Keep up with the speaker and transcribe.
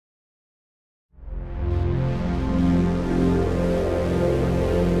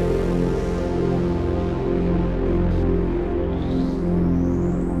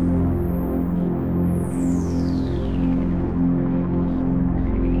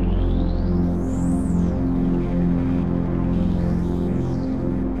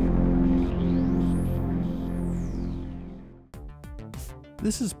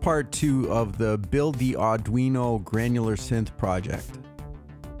This is part 2 of the Build the Auduino Granular Synth project.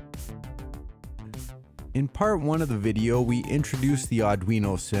 In part 1 of the video, we introduced the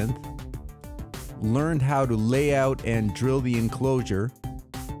Auduino synth, learned how to lay out and drill the enclosure,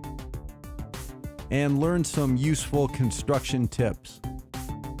 and learned some useful construction tips.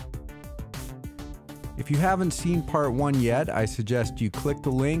 If you haven't seen part 1 yet, I suggest you click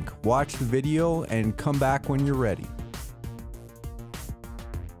the link, watch the video, and come back when you're ready.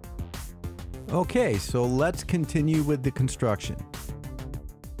 Okay, so let's continue with the construction.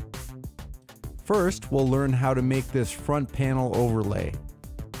 First, we'll learn how to make this front panel overlay.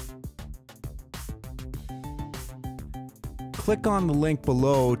 Click on the link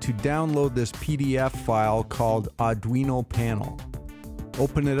below to download this PDF file called Auduino Panel.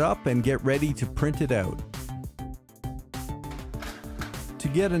 Open it up and get ready to print it out. To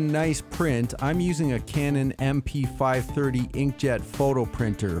get a nice print, I'm using a Canon MP530 inkjet photo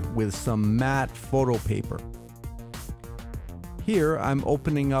printer with some matte photo paper. Here I'm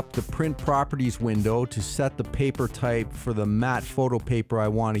opening up the print properties window to set the paper type for the matte photo paper I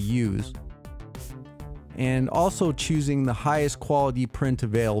want to use, and also choosing the highest quality print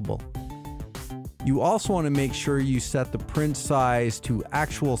available. You also want to make sure you set the print size to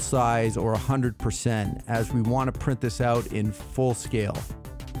actual size or 100%, as we want to print this out in full scale.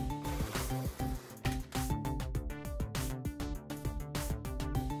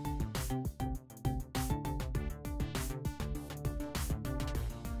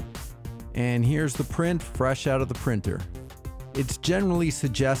 And here's the print fresh out of the printer. It's generally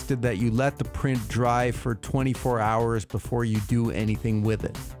suggested that you let the print dry for 24 hours before you do anything with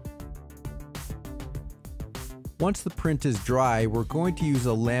it. Once the print is dry, we're going to use a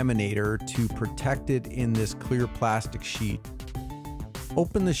laminator to protect it in this clear plastic sheet.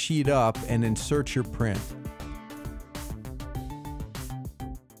 Open the sheet up and insert your print.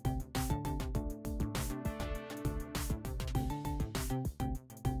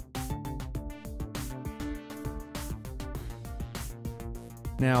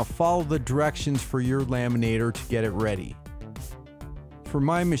 Now follow the directions for your laminator to get it ready. For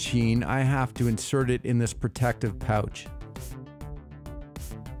my machine, I have to insert it in this protective pouch.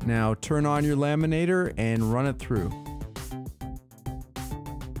 Now turn on your laminator and run it through.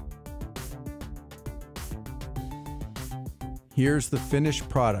 Here's the finished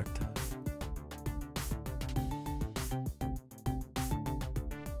product.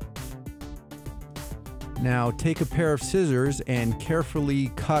 Now take a pair of scissors and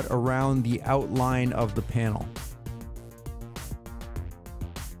carefully cut around the outline of the panel.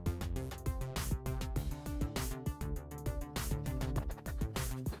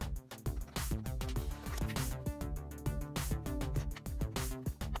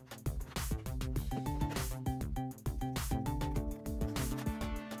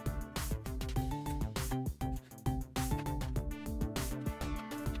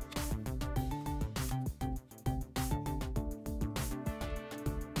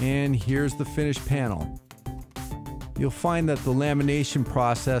 And here's the finished panel. You'll find that the lamination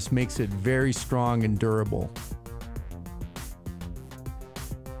process makes it very strong and durable.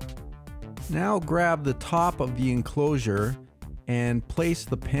 Now grab the top of the enclosure and place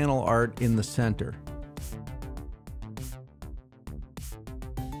the panel art in the center.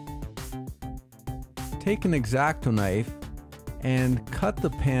 Take an X-Acto knife and cut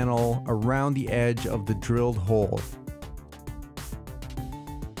the panel around the edge of the drilled hole.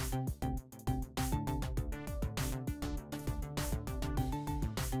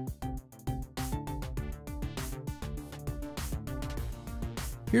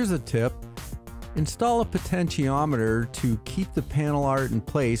 Here's a tip. Install a potentiometer to keep the panel art in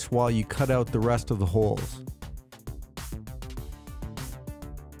place while you cut out the rest of the holes.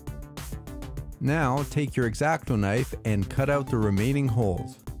 Now take your X-Acto knife and cut out the remaining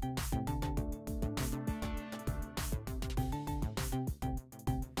holes.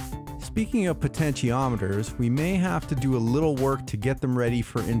 Speaking of potentiometers, we may have to do a little work to get them ready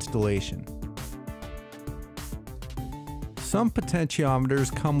for installation. Some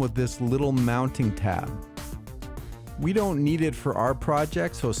potentiometers come with this little mounting tab. We don't need it for our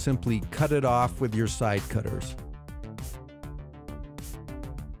project, so simply cut it off with your side cutters.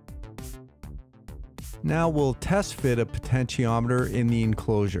 Now we'll test fit a potentiometer in the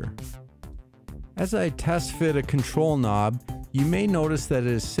enclosure. As I test fit a control knob, you may notice that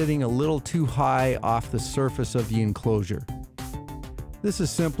it is sitting a little too high off the surface of the enclosure. This is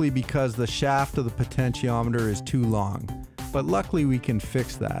simply because the shaft of the potentiometer is too long, but luckily we can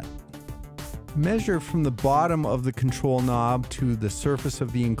fix that. Measure from the bottom of the control knob to the surface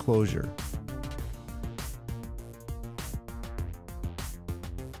of the enclosure.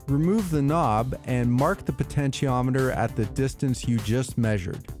 Remove the knob and mark the potentiometer at the distance you just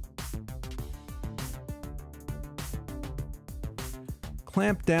measured.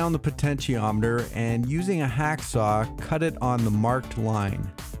 Clamp down the potentiometer and using a hacksaw, cut it on the marked line.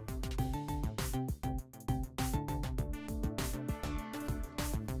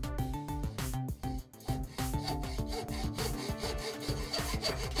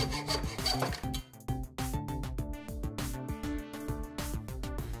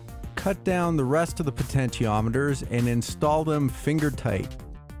 Cut down the rest of the potentiometers and install them finger tight.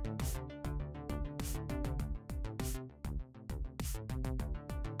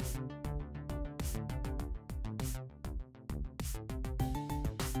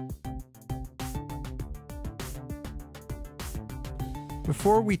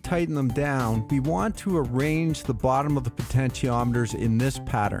 Before we tighten them down, we want to arrange the bottom of the potentiometers in this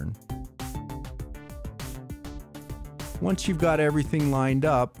pattern. Once you've got everything lined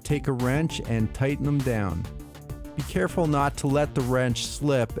up, take a wrench and tighten them down. Be careful not to let the wrench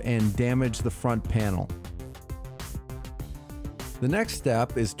slip and damage the front panel. The next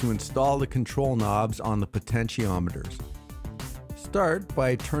step is to install the control knobs on the potentiometers. Start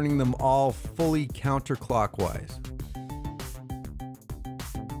by turning them all fully counterclockwise.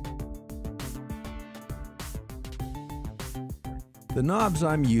 The knobs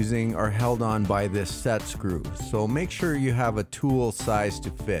I'm using are held on by this set screw, so make sure you have a tool size to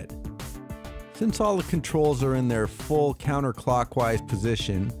fit. Since all the controls are in their full counterclockwise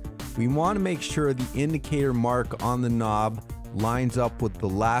position, we want to make sure the indicator mark on the knob lines up with the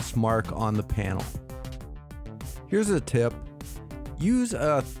last mark on the panel. Here's a tip. Use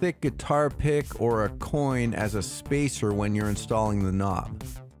a thick guitar pick or a coin as a spacer when you're installing the knob.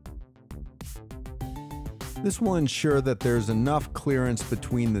 This will ensure that there's enough clearance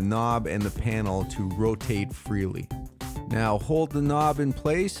between the knob and the panel to rotate freely. Now hold the knob in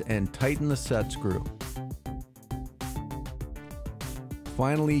place and tighten the set screw.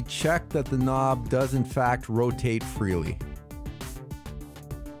 Finally, check that the knob does in fact rotate freely.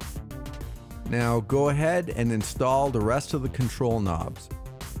 Now go ahead and install the rest of the control knobs.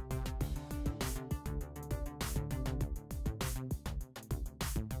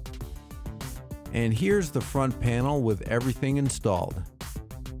 And here's the front panel with everything installed.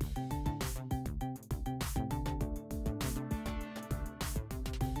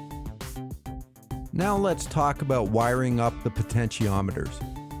 Now let's talk about wiring up the potentiometers.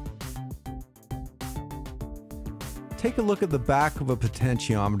 Take a look at the back of a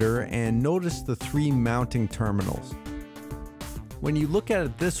potentiometer and notice the three mounting terminals. When you look at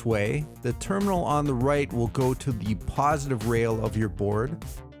it this way, the terminal on the right will go to the positive rail of your board.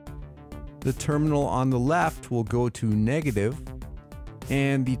 The terminal on the left will go to negative,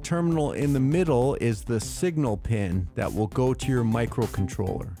 and the terminal in the middle is the signal pin that will go to your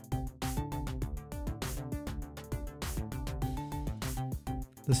microcontroller.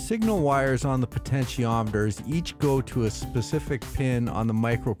 The signal wires on the potentiometers each go to a specific pin on the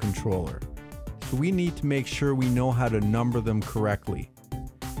microcontroller, so we need to make sure we know how to number them correctly.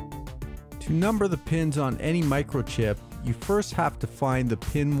 To number the pins on any microchip, you first have to find the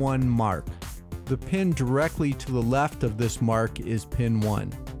pin 1 mark. The pin directly to the left of this mark is pin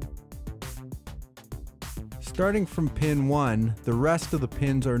 1. Starting from pin 1, the rest of the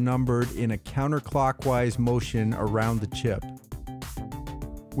pins are numbered in a counterclockwise motion around the chip.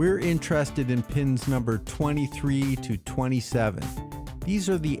 We're interested in pins number 23 to 27. These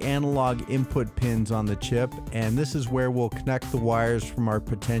are the analog input pins on the chip, and this is where we'll connect the wires from our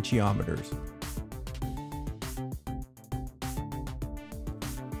potentiometers.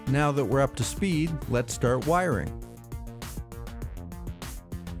 Now that we're up to speed, let's start wiring.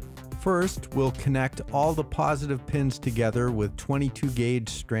 First, we'll connect all the positive pins together with 22 gauge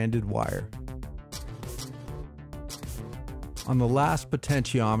stranded wire. On the last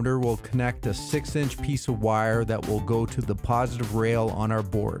potentiometer, we'll connect a 6-inch piece of wire that will go to the positive rail on our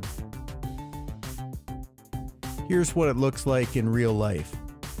board. Here's what it looks like in real life.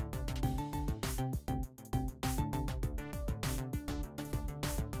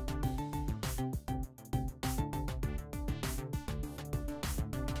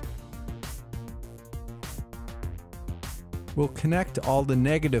 We'll connect all the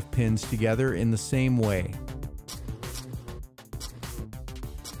negative pins together in the same way.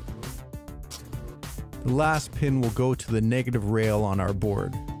 The last pin will go to the negative rail on our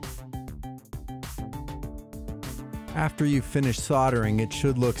board. After you've finished soldering, it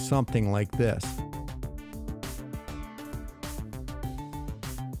should look something like this.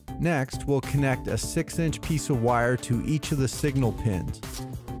 Next, we'll connect a 6-inch piece of wire to each of the signal pins.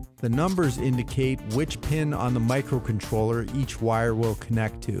 The numbers indicate which pin on the microcontroller each wire will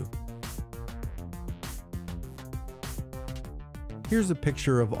connect to. Here's a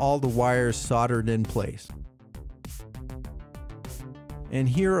picture of all the wires soldered in place. And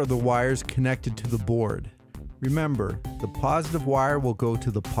here are the wires connected to the board. Remember, the positive wire will go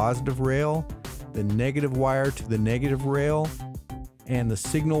to the positive rail, the negative wire to the negative rail, and the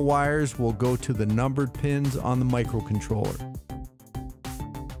signal wires will go to the numbered pins on the microcontroller.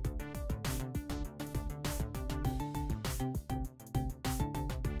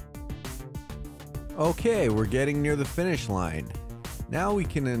 Okay, we're getting near the finish line. Now we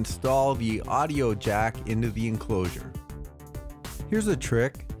can install the audio jack into the enclosure. Here's a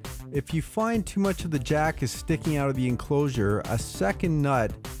trick. If you find too much of the jack is sticking out of the enclosure, a second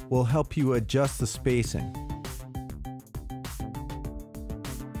nut will help you adjust the spacing.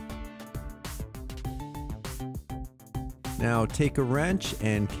 Now take a wrench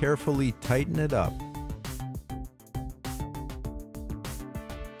and carefully tighten it up.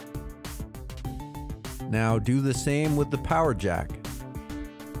 Now do the same with the power jack.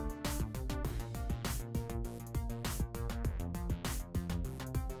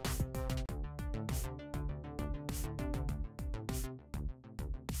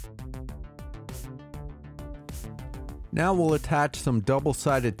 Now we'll attach some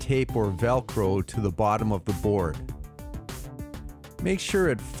double-sided tape or Velcro to the bottom of the board. Make sure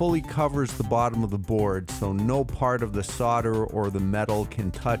it fully covers the bottom of the board so no part of the solder or the metal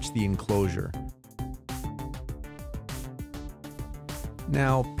can touch the enclosure.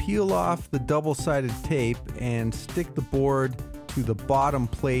 Now peel off the double-sided tape and stick the board to the bottom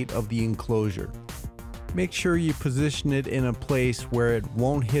plate of the enclosure. Make sure you position it in a place where it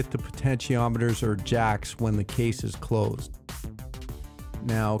won't hit the potentiometers or jacks when the case is closed.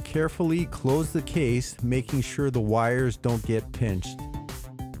 Now carefully close the case, making sure the wires don't get pinched.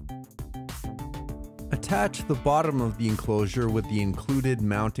 Attach the bottom of the enclosure with the included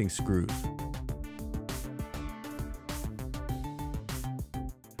mounting screws.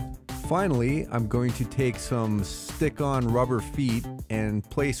 Finally, I'm going to take some stick-on rubber feet and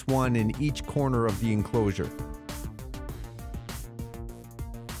place one in each corner of the enclosure.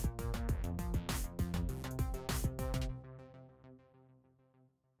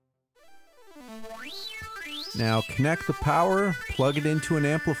 Now connect the power, plug it into an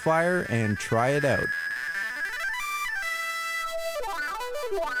amplifier, and try it out.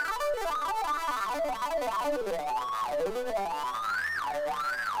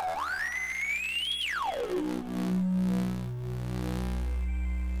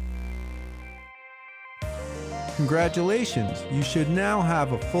 Congratulations! You should now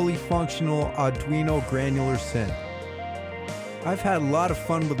have a fully functional Auduino granular synth. I've had a lot of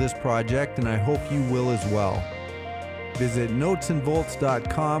fun with this project and I hope you will as well. Visit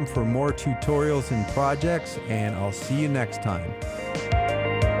notesandvolts.com for more tutorials and projects, and I'll see you next time.